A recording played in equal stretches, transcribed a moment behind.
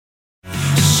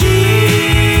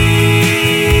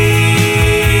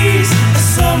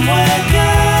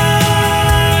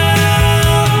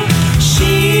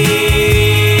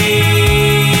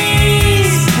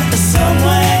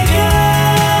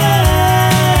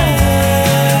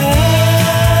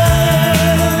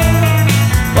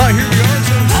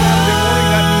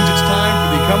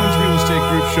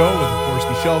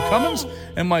Michele Cummins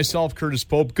and myself, Curtis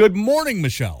Pope. Good morning,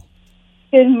 Michele.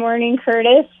 Good morning,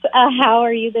 Curtis. How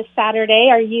are you this Saturday?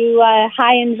 Are you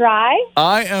high and dry?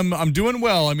 I'm doing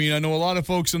well. I mean, I know a lot of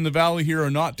folks in the valley here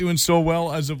are not doing so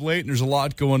well as of late, and there's a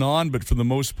lot going on. But for the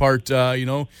most part,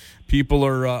 people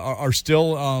are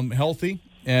still healthy,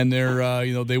 and they're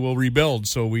they will rebuild.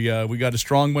 So we got a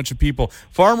strong bunch of people.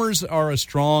 Farmers are a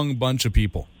strong bunch of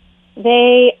people.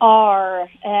 They are,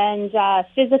 and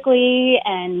physically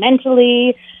and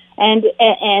mentally. And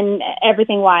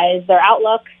everything wise, their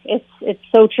outlook, it's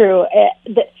so true.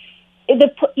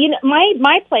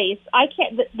 My place, I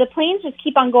can't. The planes just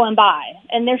keep on going by,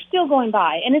 and they're still going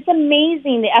by, and it's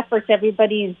amazing the efforts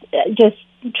everybody's just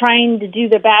trying to do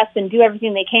their best and do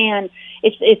everything they can.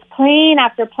 It's plane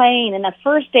after plane, and the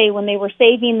first day when they were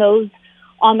saving those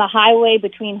on the highway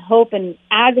between Hope and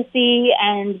Agassiz,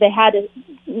 and they had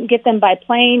to get them by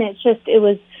plane. It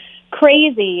was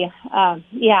crazy.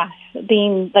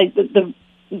 Being like the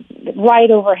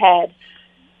right overhead.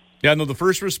 Yeah, no, the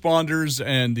first responders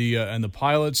and the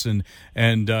pilots and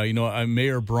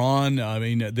Mayor Braun. I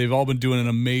mean, they've all been doing an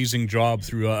amazing job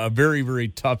through a very, very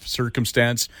tough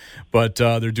circumstance, but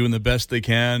they're doing the best they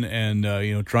can, and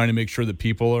trying to make sure that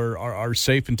people are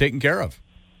safe and taken care of.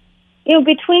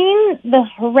 Between the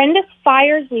horrendous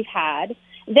fires we've had,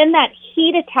 then that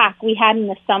heat attack we had in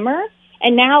the summer,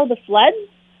 and now the floods,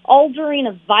 all during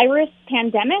a virus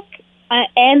pandemic,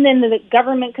 and then the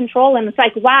government control, and it's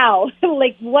like, wow,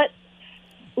 like what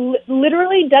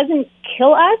literally doesn't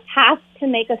kill us has to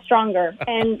make us stronger.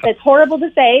 And it's horrible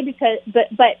to say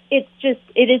but it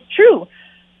is true.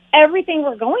 Everything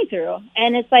we're going through,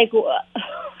 and it's like,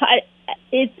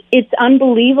 it's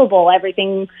unbelievable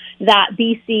everything that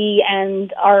BC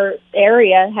and our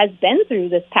area has been through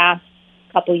this past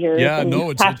couple years. Yeah,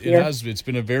 no, it has. It's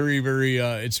been a very, very.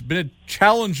 It's been a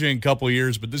challenging couple of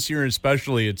years, but this year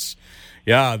especially,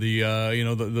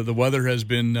 the weather has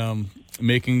been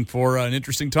making for an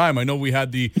interesting time. I know we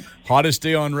had the hottest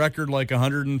day on record like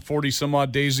 140 some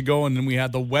odd days ago, and then we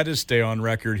had the wettest day on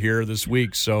record here this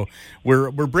week. So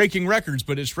we're breaking records,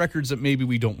 but it's records that maybe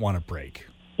we don't want to break.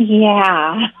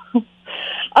 Yeah.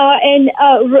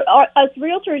 Us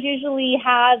realtors usually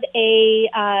have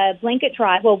a blanket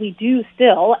drive. Well, we do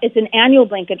still. It's an annual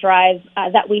blanket drive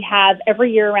that we have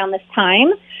every year around this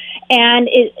time. And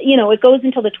it goes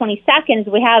until the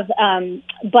 22nd. We have, and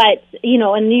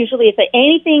usually it's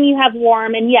anything you have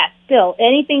warm, and yes, still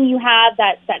anything you have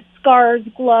that scarves,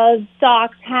 gloves,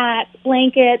 socks, hats,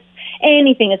 blankets,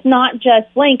 anything. It's not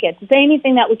just blankets. It's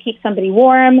anything that would keep somebody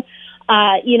warm.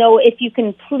 If you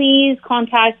can please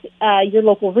contact your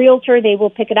local realtor, they will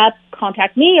pick it up.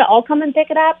 Contact me. I'll come and pick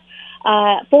it up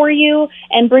for you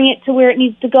and bring it to where it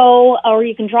needs to go, or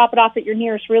you can drop it off at your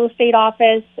nearest real estate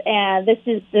office. And this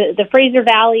is the Fraser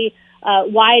Valley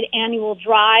wide annual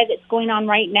drive. It's going on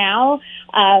right now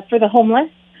for the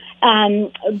homeless.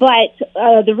 But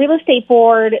the real estate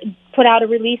board put out a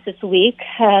release this week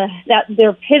that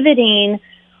they're pivoting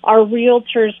our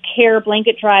Realtors Care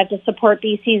Blanket Drive to support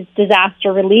BC's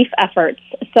disaster relief efforts.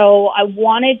 So I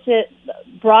wanted to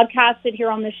broadcast it here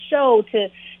on the show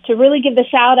to really give the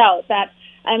shout out that,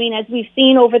 I mean, as we've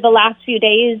seen over the last few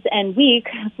days and week,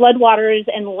 floodwaters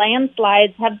and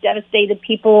landslides have devastated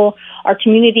people, our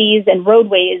communities and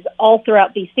roadways all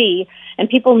throughout BC, and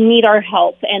people need our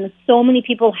help. And so many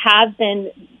people have been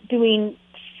doing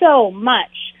so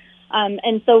much.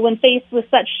 And so when faced with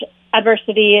such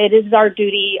adversity, it is our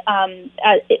duty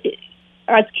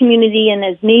as community and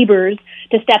as neighbors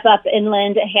to step up and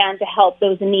lend a hand to help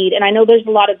those in need. And I know there's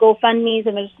a lot of GoFundMes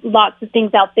and there's lots of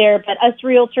things out there, but us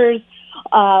realtors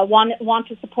want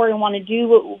to support and want to do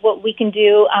what we can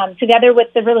do together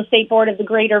with the Real Estate Board of the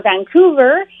Greater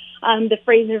Vancouver, the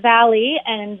Fraser Valley,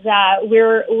 and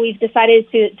we've decided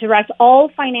to direct all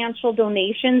financial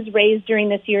donations raised during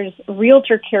this year's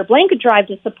Realtor Care Blanket Drive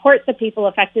to support the people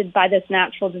affected by this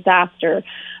natural disaster.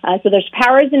 So there's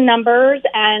powers in numbers,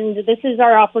 and this is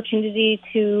our opportunity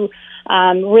to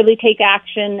really take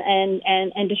action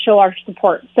and to show our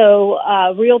support. So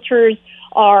realtors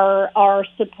are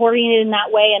supporting it in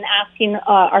that way and asking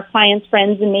our clients,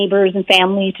 friends, and neighbors and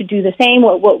family to do the same,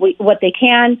 what they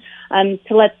can,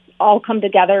 to let's all come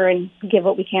together and give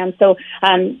what we can. So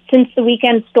since the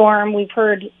weekend storm, we've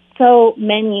heard so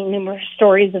many numerous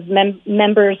stories of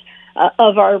members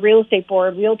of our real estate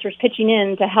board, realtors pitching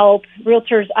in to help.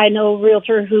 Realtors, I know a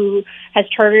realtor who has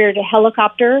chartered a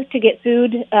helicopter to get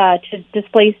food to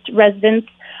displaced residents,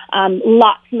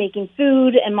 lots making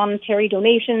food and monetary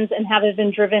donations, and have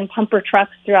even driven pumper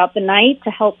trucks throughout the night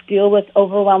to help deal with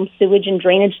overwhelmed sewage and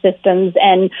drainage systems,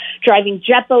 and driving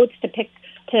jet boats to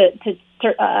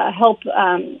help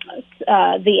the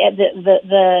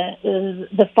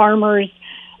farmers'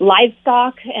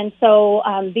 livestock. And so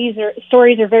these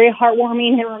stories are very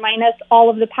heartwarming and remind us all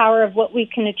of the power of what we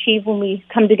can achieve when we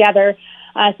come together.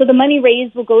 So the money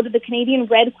raised will go to the Canadian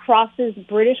Red Cross's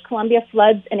British Columbia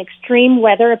Floods and Extreme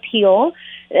Weather Appeal.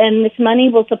 And this money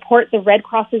will support the Red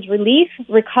Cross's relief,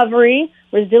 recovery,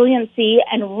 resiliency,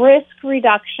 and risk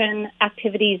reduction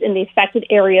activities in the affected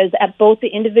areas at both the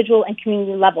individual and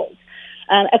community levels.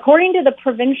 According to the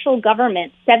provincial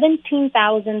government,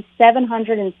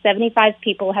 17,775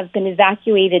 people have been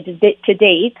evacuated to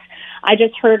date. I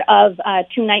just heard of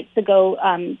 2 nights ago,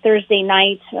 Thursday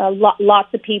night,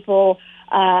 lots of people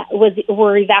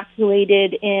were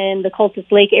evacuated in the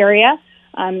Cultus Lake area.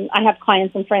 I have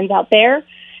clients and friends out there,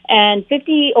 and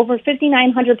over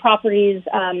 5,900 properties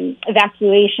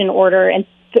evacuation order, and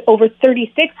over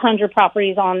 3,600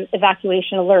 properties on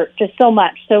evacuation alert. Just so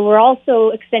much. So we're also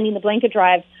extending the blanket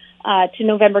drive to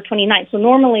November 29th. So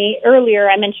normally, earlier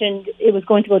I mentioned it was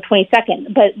going to go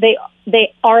 22nd, but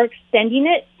they are extending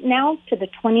it now to the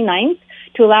 29th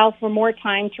to allow for more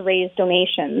time to raise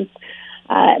donations.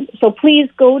 So please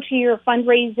go to the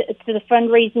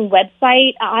fundraising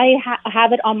website. I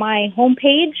have it on my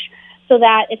homepage, so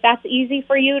that if that's easy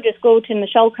for you, just go to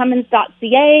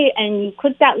michellecummins.ca and you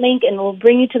click that link and it will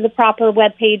bring you to the proper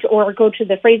webpage, or go to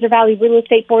the Fraser Valley Real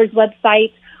Estate Board's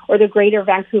website or the Greater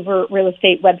Vancouver Real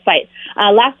Estate website.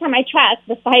 Last time I checked,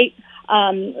 the site,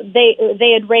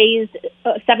 they had raised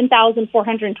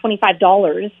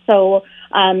 $7,425. So,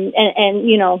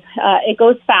 it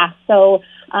goes fast. So,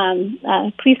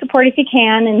 please support if you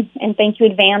can, and thank you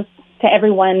in advance to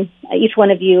everyone, each one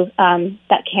of you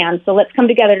that can. So let's come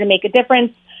together to make a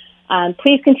difference.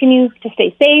 Please continue to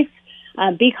stay safe,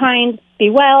 be kind,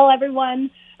 be well, everyone.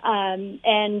 And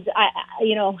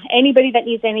anybody that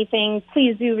needs anything,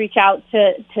 please do reach out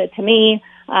to me.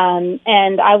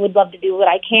 And I would love to do what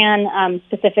I can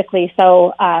specifically.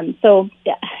 So I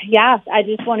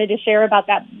just wanted to share about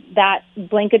that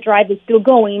blanket drive is still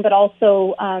going, but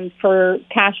also for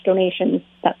cash donations.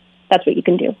 That's what you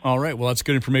can do. All right. Well, that's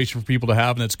good information for people to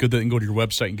have, and it's good that they can go to your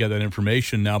website and get that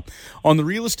information. Now, on the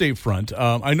real estate front,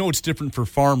 I know it's different for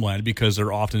farmland because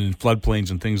they're often in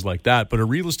floodplains and things like that, but a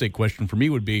real estate question for me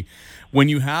would be, when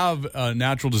you have a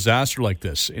natural disaster like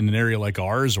this in an area like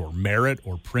ours or Merritt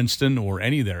or Princeton or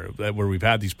any there where we've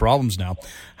had these problems now,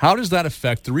 how does that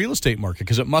affect the real estate market?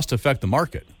 Because it must affect the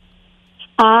market.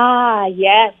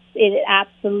 Yes, it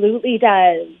absolutely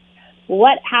does.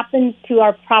 What happens to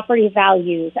our property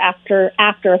values after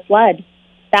a flood?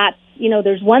 That's,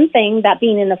 there's one thing that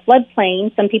being in a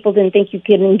floodplain, some people didn't think you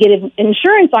could get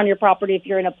insurance on your property if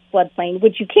you're in a floodplain,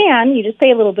 which you can, you just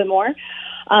pay a little bit more.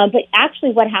 But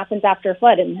actually what happens after a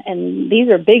flood, and these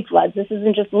are big floods, this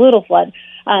isn't just a little flood.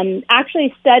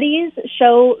 Actually, studies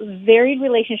show varied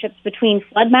relationships between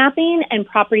flood mapping and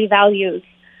property values.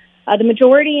 The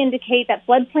majority indicate that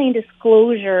floodplain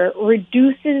disclosure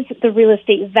reduces the real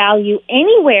estate value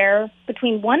anywhere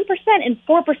between 1% and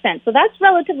 4%. So that's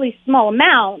relatively small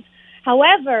amount.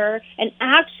 However, an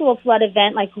actual flood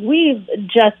event like we've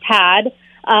just had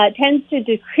tends to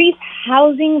decrease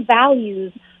housing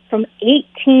values from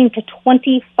 18 to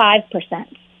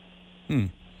 25%.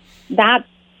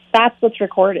 That's what's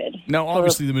recorded. Now,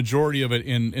 obviously, the majority of it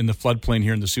in the floodplain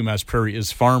here in the Sumas Prairie is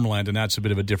farmland, and that's a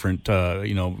bit of a different,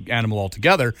 animal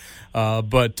altogether.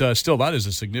 But still, that is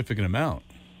a significant amount.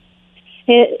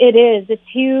 It is. It's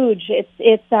huge. It's.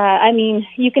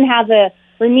 You can have a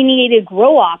remediated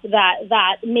grow-op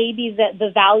that maybe the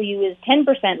value is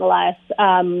 10% less,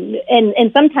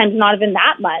 and sometimes not even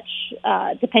that much,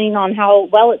 depending on how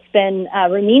well it's been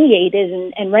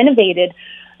remediated and renovated.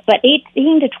 But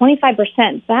 18 to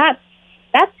 25%, that's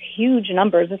huge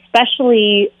numbers,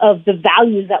 especially of the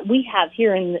values that we have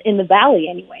here in the valley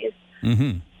anyways.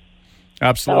 Mm-hmm.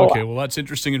 Absolutely. Okay. Well, that's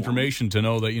interesting information to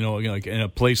know that, like in a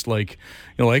place like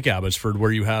Abbotsford,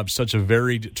 where you have such a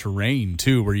varied terrain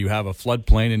too, where you have a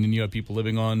floodplain and then you have people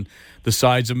living on the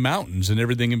sides of mountains and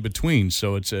everything in between.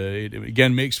 So it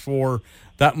again makes for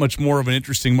that much more of an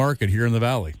interesting market here in the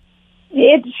valley.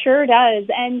 It sure does.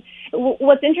 And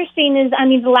what's interesting is,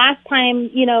 the last time,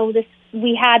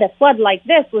 we had a flood like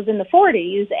this was in the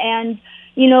 40s, and,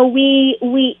 we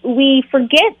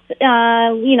forget,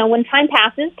 when time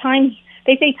passes,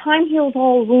 they say time heals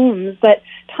all wounds, but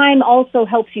time also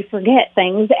helps you forget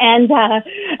things. And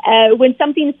when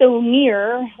something so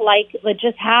near, like what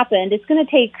just happened, it's going to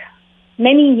take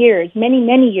many years,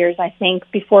 I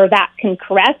think, before that can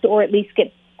correct or at least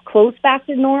get close back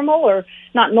to normal, or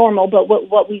not normal, but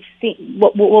what we've seen,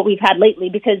 what we've had lately,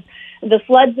 because the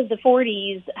floods of the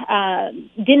 40s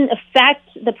didn't affect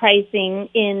the pricing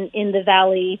in the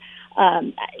valley,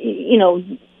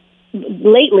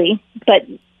 lately, but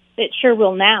it sure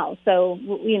will now. So,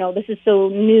 this is so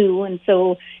new and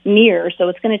so near, so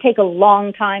it's going to take a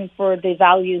long time for the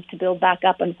values to build back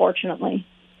up, unfortunately.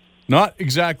 Not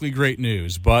exactly great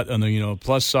news, but on the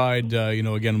plus side,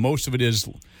 again, most of it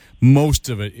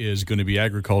is going to be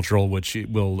agricultural, which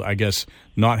will, I guess,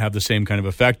 not have the same kind of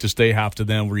effect as they have to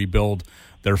then rebuild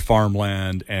their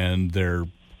farmland and their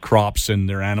crops and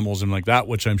their animals and like that,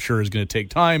 which I'm sure is going to take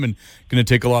time and going to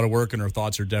take a lot of work. And our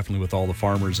thoughts are definitely with all the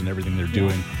farmers and everything they're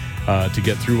doing to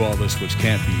get through all this, which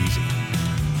can't be easy.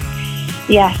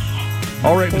 Yes.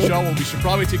 All right, Michele, we should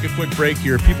probably take a quick break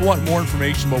here. If people want more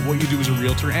information about what you do as a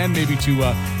realtor and maybe to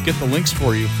get the links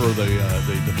for you for the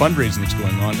fundraising that's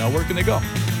going on, where can they go?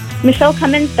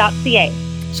 MichelleCummins.ca.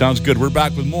 Sounds good. We're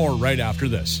back with more right after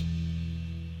this.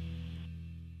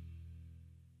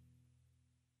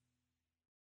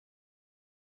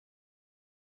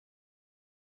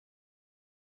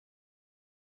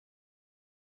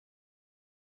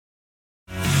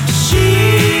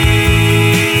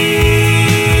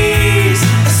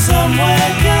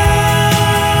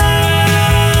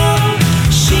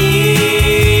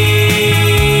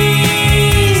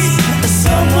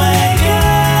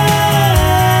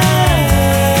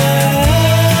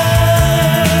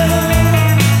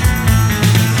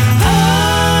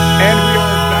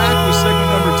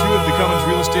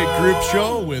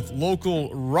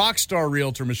 Local rock star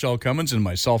realtor Michele Cummins and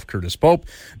myself, Curtis Pope.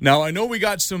 Now, I know we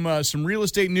got some real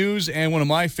estate news and one of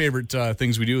my favorite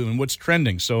things we do and what's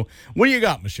trending. So what do you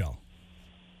got, Michele?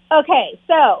 Okay,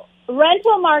 so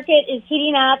rental market is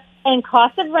heating up and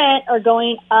costs of rent are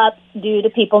going up due to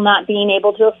people not being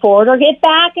able to afford or get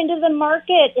back into the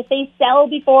market if they sell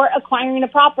before acquiring a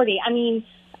property. I mean,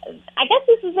 I guess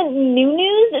this isn't new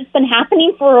news. It's been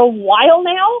happening for a while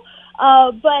now.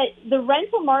 But the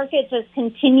rental market just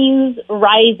continues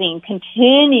rising,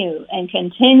 continues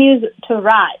to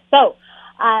rise. So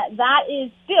that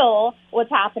is still what's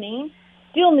happening,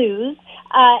 still news.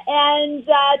 And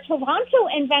Toronto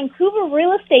and Vancouver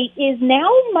real estate is now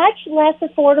much less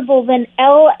affordable than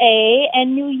L.A.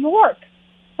 and New York.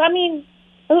 So, I mean,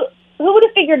 who would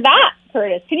have figured that?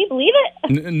 Curtis, can you believe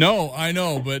it? No, I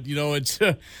know, but it's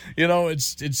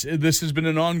this has been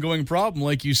an ongoing problem,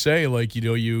 like you say, and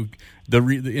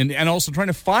also trying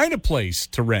to find a place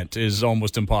to rent is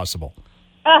almost impossible.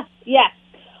 Yes,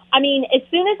 I mean, as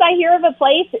soon as I hear of a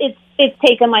place, it's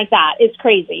taken like that. It's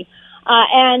crazy.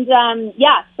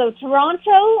 So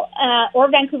Toronto or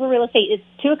Vancouver real estate is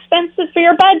too expensive for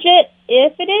your budget.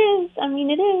 If it is, I mean,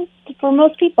 it is for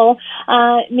most people.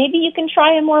 Maybe you can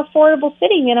try a more affordable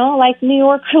city, like New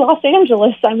York or Los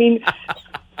Angeles. I mean,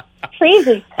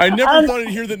 crazy. I never thought I'd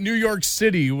hear that New York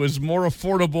City was more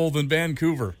affordable than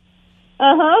Vancouver.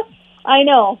 I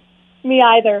know. Me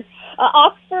either.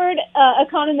 Oxford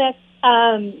economist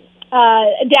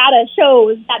data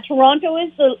shows that Toronto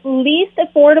is the least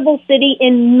affordable city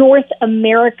in North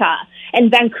America,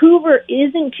 and Vancouver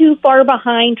isn't too far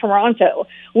behind Toronto,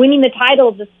 winning the title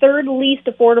of the third least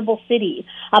affordable city.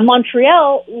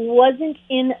 Montreal wasn't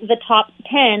in the top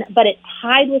 10, but it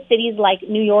tied with cities like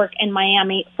New York and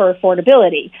Miami for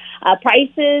affordability.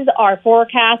 Prices are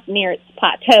forecast near its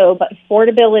plateau, but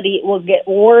affordability will get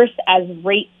worse as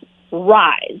rates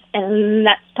rise. And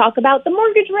let's talk about the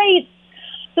mortgage rates.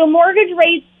 So mortgage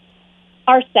rates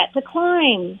are set to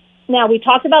climb. Now, we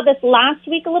talked about this last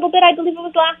week a little bit. I believe it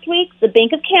was last week. The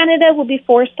Bank of Canada will be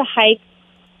forced to hike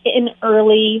in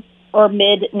early or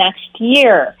mid next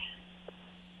year.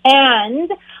 And,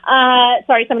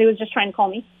 sorry, somebody was just trying to call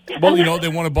me. Well, they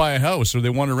want to buy a house or they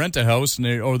want to rent a house, and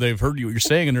they've heard what you're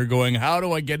saying, and they're going, how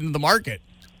do I get into the market?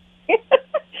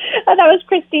 That was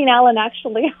Christine Allen,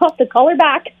 actually. I'll have to call her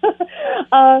back.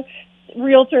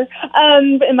 Realtor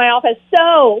in my office.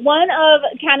 So one of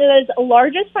Canada's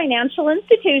largest financial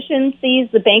institutions sees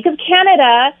the Bank of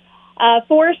Canada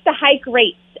forced to hike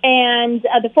rates. And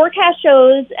the forecast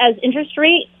shows as interest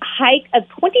rate hike of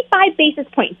 25 basis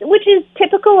points, which is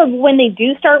typical of when they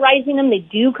do start rising them. They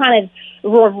do kind of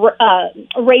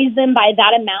raise them by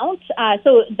that amount.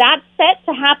 So that's set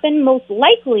to happen most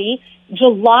likely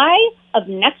July of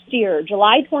next year,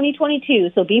 July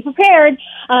 2022. So be prepared.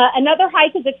 Another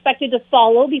hike is expected to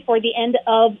follow before the end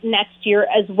of next year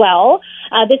as well.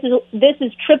 This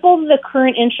is triple the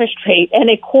current interest rate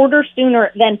and a quarter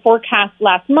sooner than forecast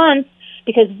last month,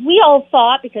 because we all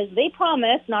thought, because they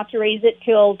promised not to raise it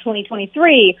till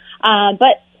 2023.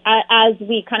 But as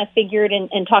we kind of figured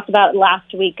and talked about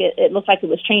last week, it looked like it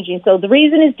was changing. So the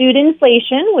reason is due to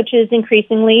inflation, which is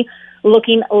increasingly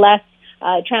looking less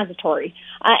transitory.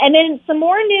 And then some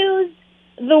more news.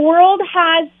 The world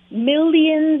has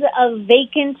millions of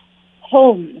vacant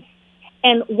homes,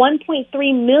 and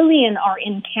 1.3 million are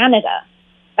in Canada.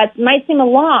 That might seem a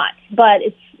lot, but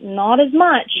it's not as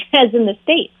much as in the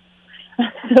States.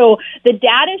 So the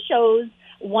data shows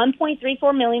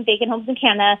 1.34 million vacant homes in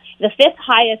Canada, the fifth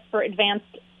highest for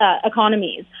advanced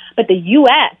economies. But the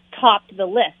U.S. topped the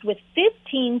list with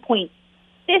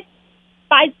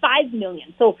 15.55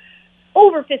 million, so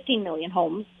over 15 million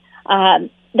homes.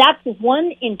 That's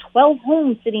 1 in 12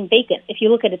 homes sitting vacant, if you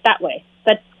look at it that way.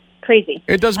 That's crazy.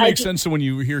 It does make sense when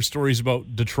you hear stories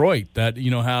about Detroit that,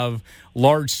 have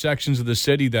large sections of the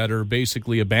city that are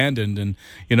basically abandoned. And,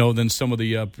 then some of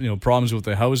the, problems with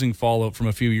the housing fallout from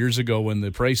a few years ago when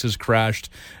the prices crashed,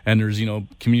 and there's,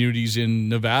 communities in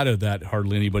Nevada that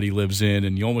hardly anybody lives in,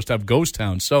 and you almost have ghost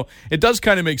towns. So it does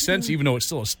kind of make sense, even though it's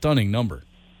still a stunning number.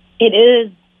 It is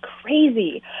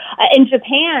crazy. In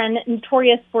Japan,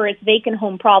 notorious for its vacant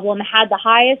home problem, had the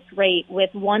highest rate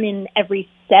with 1 in every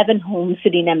 7 homes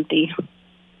sitting empty.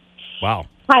 Wow.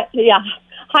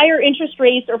 Higher interest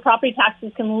rates or property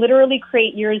taxes can literally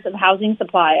create years of housing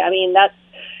supply. I mean, that's,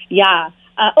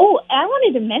 I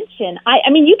wanted to mention, I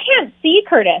mean, you can't see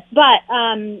Curtis, but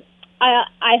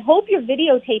I hope you're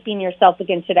videotaping yourself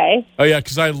again today. Oh, yeah,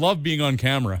 because I love being on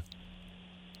camera.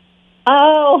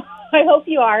 Oh, I hope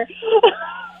you are.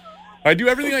 I do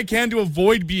everything I can to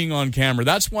avoid being on camera.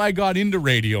 That's why I got into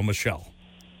radio, Michele.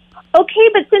 Okay,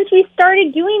 but since we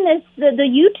started doing this, the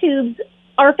YouTubes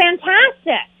are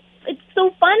fantastic. It's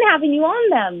so fun having you on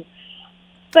them.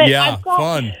 But yeah,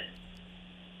 fun.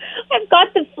 I've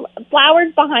got the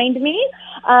flowers behind me,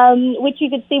 which you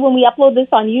could see when we upload this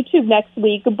on YouTube next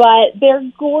week. But they're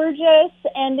gorgeous,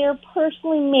 and they're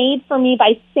personally made for me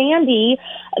by Sandy,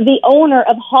 the owner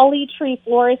of Holly Tree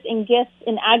Florist and Gifts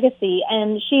in Agassiz.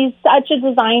 And she's such a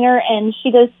designer, and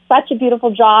she does such a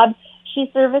beautiful job. She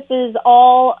services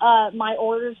all my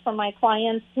orders from my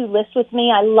clients who list with me.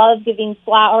 I love giving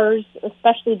flowers,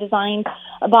 especially designed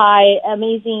by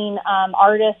amazing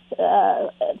artists,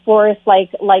 florists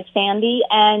like Sandy.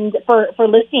 And for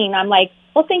listing, I'm like,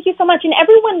 well, thank you so much. And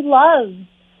everyone loves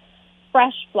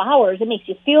fresh flowers. It makes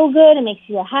you feel good. It makes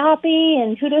you happy.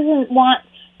 And who doesn't want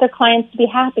their clients to be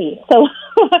happy? So,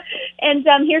 and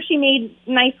here she made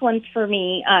nice ones for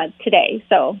me today.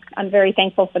 So I'm very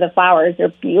thankful for the flowers. They're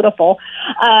beautiful.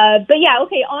 But yeah,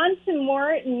 okay, on to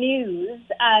more news.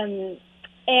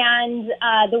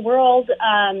 The world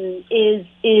is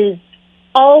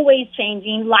always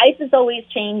changing. Life is always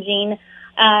changing.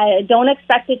 Don't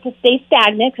expect it to stay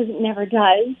stagnant because it never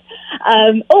does.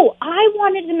 I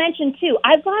wanted to mention too,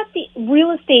 I've got the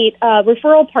real estate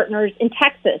referral partners in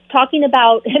Texas talking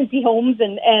about empty homes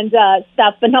and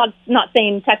stuff, but not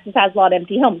saying Texas has a lot of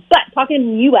empty homes, but talking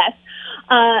in the U.S.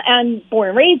 And born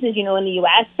and raised, as you know, in the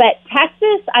U.S. But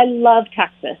Texas, I love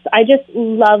Texas. I just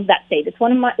love that state. It's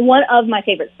one of my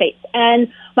favorite states.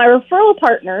 And my referral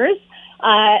partners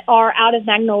are out of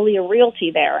Magnolia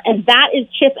Realty there. And that is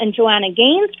Chip and Joanna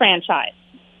Gaines' franchise,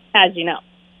 as you know.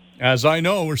 As I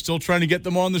know, we're still trying to get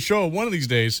them on the show one of these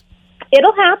days.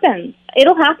 It'll happen.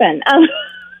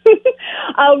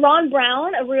 Ron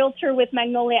Brown, a realtor with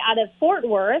Magnolia out of Fort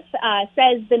Worth,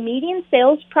 says the median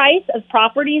sales price of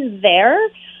properties there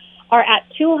are at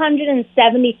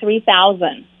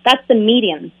 $273,000. That's the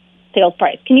median sales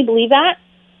price. Can you believe that?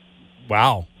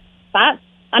 Wow.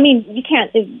 You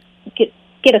can't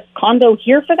get a condo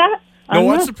here for that. No,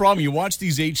 what's the problem? You watch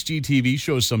these HGTV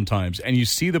shows sometimes, and you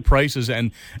see the prices,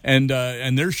 and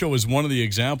their show is one of the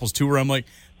examples too, where I'm like,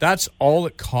 that's all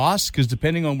it costs, because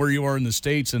depending on where you are in the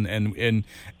States and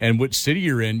which city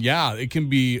you're in, yeah, it can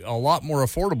be a lot more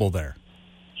affordable there.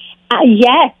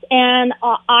 Yes, and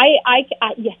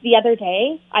the other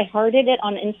day I hearted it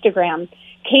on Instagram.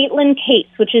 Caitlin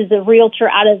Cates, which is a realtor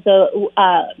out of the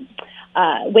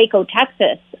Waco,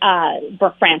 Texas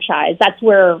franchise. That's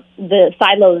where the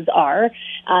silos are.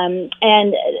 And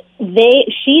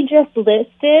she just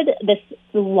listed this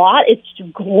lot. It's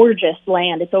gorgeous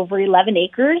land. It's over 11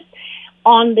 acres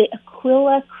on the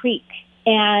Aquila Creek,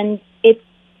 and it's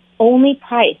only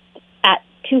priced at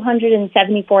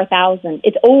 $274,000.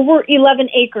 It's over 11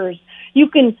 acres. You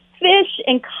can fish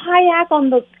and kayak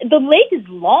on the lake is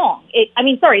long.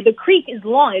 The creek is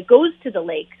long. It goes to the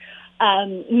lake.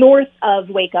 North of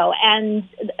Waco, and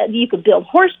you could build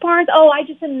horse barns. I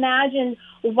just imagine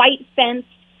white fence,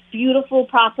 beautiful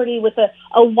property with a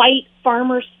white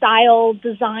farmer-style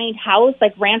designed house,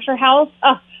 like rancher house.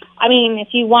 I mean, if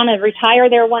you want to retire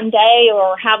there one day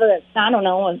or have a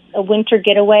winter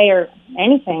getaway or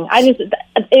anything,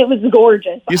 it was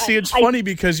gorgeous. You see, it's funny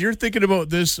because you're thinking about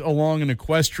this along an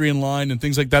equestrian line and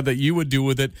things like that you would do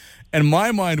with it. And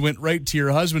my mind went right to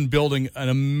your husband building an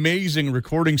amazing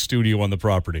recording studio on the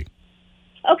property.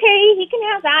 Okay, he can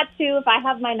have that too if I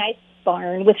have my nice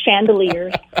barn with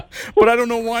chandeliers. But I don't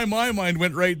know why my mind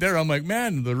went right there. I'm like,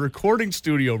 man, the recording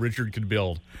studio Richard could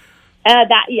build.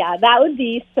 That would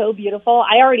be so beautiful.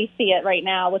 I already see it right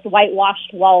now with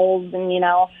whitewashed walls, and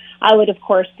I would of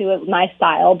course do it with my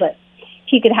style, but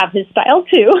he could have his style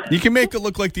too. You can make it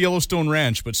look like the Yellowstone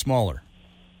Ranch, but smaller.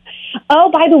 Oh,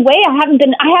 by the way, I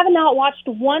have not watched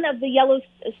one of the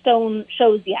Yellowstone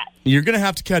shows yet. You're going to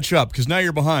have to catch up because now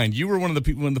you're behind. You were one of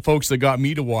the folks that got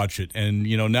me to watch it, and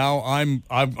now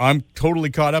I'm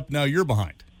totally caught up. Now you're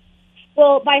behind.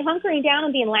 Well, by hunkering down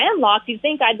and being landlocked, you'd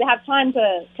think I'd have time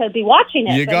to be watching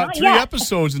it. You got 3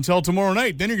 episodes until tomorrow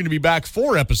night. Then you're going to be back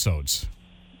 4 episodes.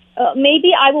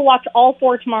 Maybe I will watch all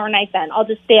 4 tomorrow night then. I'll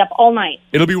just stay up all night.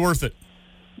 It'll be worth it.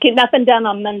 Get nothing done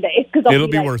on Monday. It'll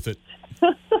be worth it.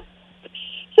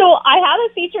 So I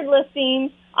have a featured listing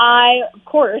I, of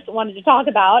course, wanted to talk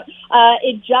about.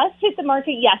 It just hit the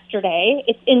market yesterday.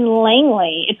 It's in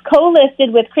Langley. It's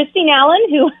co-listed with Christine Allen,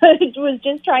 who was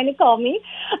just trying to call me.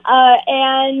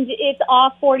 And it's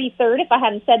off 43rd, if I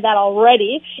hadn't said that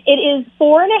already. It is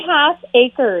 4.5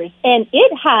 acres, and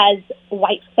it has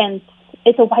white fence.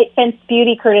 It's a white fence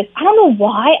beauty, Curtis. I don't know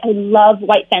why I love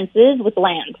white fences with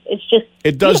land. It's just...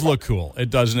 It does look cool. It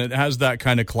does, and it has that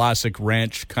kind of classic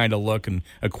ranch kind of look and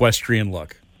equestrian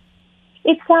look.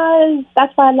 It does.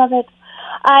 That's why I love it.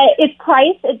 It's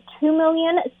priced at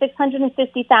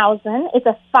 $2,650,000. It's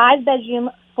a 5-bedroom,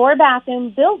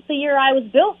 4-bathroom, built the year I was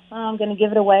built. Oh, I'm going to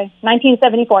give it away.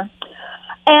 1974.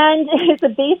 And it's a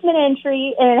basement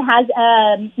entry, and it has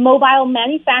a mobile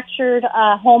manufactured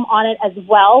home on it as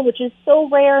well, which is so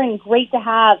rare and great to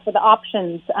have for the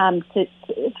options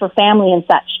for family and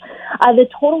such. The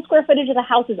total square footage of the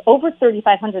house is over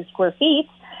 3,500 square feet,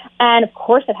 and of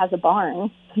course it has a barn.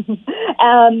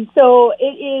 So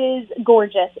it is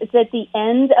gorgeous. It's at the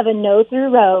end of a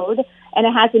no-through road, and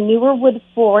it has a newer wood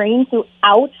flooring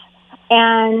throughout.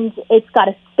 And it's got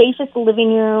a spacious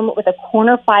living room with a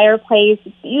corner fireplace,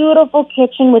 beautiful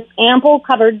kitchen with ample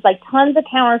cupboards, like tons of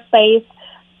counter space,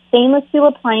 stainless steel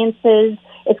appliances.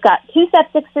 It's got 2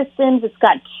 septic systems. It's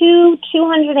got 2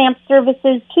 200-amp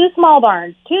services, 2 small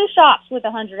barns, 2 shops with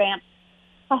 100 amps,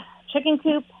 chicken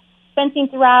coop, fencing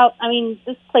throughout. I mean,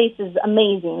 this place is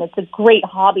amazing. It's a great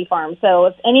hobby farm. So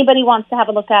if anybody wants to have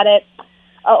a look at it,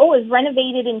 it was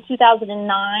renovated in 2009,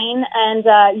 and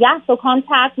so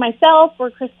contact myself or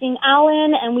Christine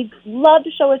Allen, and we'd love to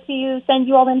show it to you, send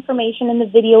you all the information and the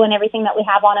video and everything that we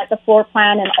have on it, the floor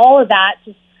plan and all of that.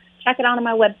 Just check it out on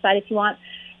my website if you want.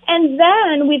 And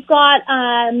then we've got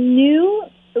a new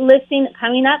listing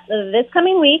coming up this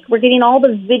coming week. We're getting all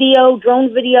the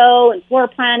drone video and floor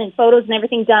plan and photos and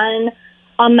everything done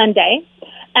on Monday,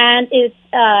 and it's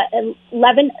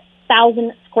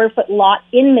 11,000 square foot lot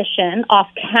in Mission off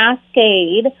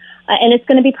Cascade, and it's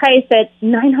going to be priced at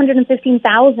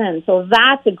 $915,000. So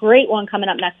that's a great one coming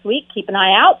up next week. Keep an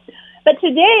eye out. But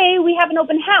today we have an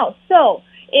open house. So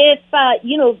if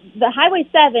the Highway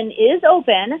 7 is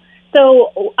open,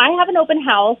 so I have an open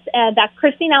house that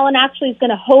Christine Allen actually is going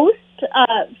to host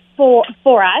for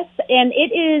us, and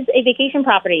it is a vacation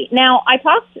property. Now, I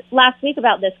talked last week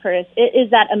about this, Curtis. It is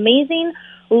that amazing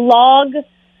log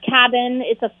cabin.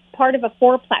 It's a part of a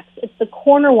 4-plex. It's the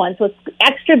corner one, so it's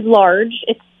extra large.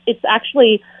 It's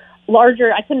actually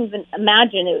larger. I couldn't even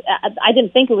imagine it. I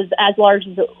didn't think it was as large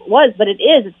as it was, but it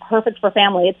is. It's perfect for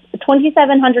family. It's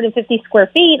 2,750 square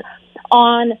feet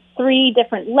on 3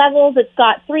 different levels. It's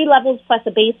got 3 levels plus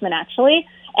a basement, actually,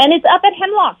 and it's up at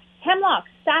Hemlock,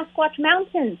 Sasquatch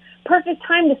Mountain. Perfect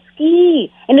time to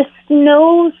ski and to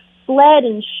snow sled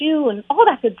and shoe and all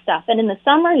that good stuff. And in the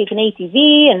summer, you can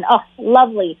ATV and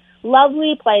lovely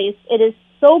place. It is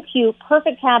so cute.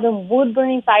 Perfect cabin, wood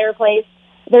burning fireplace.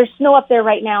 There's snow up there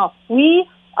right now. We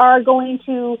are going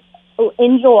to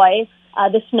enjoy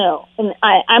the snow, and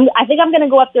I think I'm going to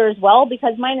go up there as well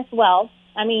because mine as well.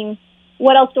 I mean,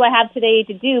 what else do I have today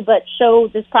to do but show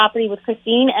this property with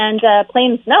Christine and play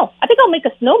in the snow? I think I'll make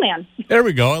a snowman. There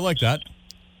we go. I like that.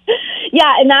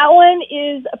 Yeah, and that one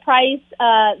is priced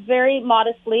very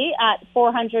modestly at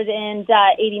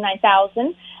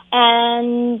 $489,000.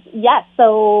 And yes,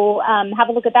 so have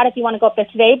a look at that if you want to go up there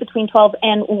today between 12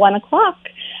 and 1 o'clock.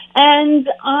 And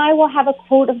I will have a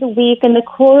quote of the week, and the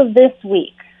quote of this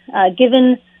week,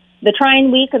 given the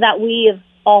trying week that we have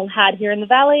all had here in the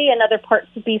Valley and other parts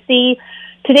of BC,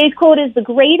 today's quote is, the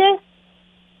greatest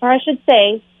or I should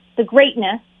say, the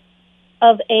greatness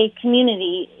of a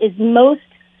community is most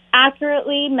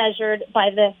accurately measured by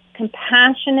the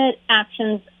compassionate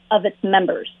actions of its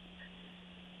members.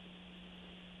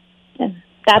 And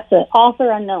that's an author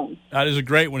unknown. That is a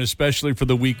great one, especially for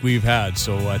the week we've had.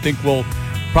 So I think we'll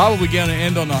probably going to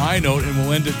end on a high note, and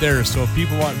we'll end it there. So if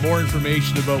people want more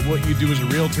information about what you do as a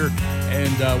realtor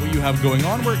and what you have going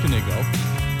on, where can they go?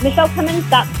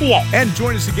 MichelleCummins.ca. And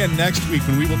join us again next week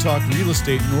when we will talk real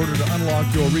estate in order to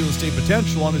unlock your real estate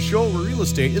potential on a show where real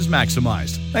estate is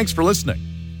maximized. Thanks for listening.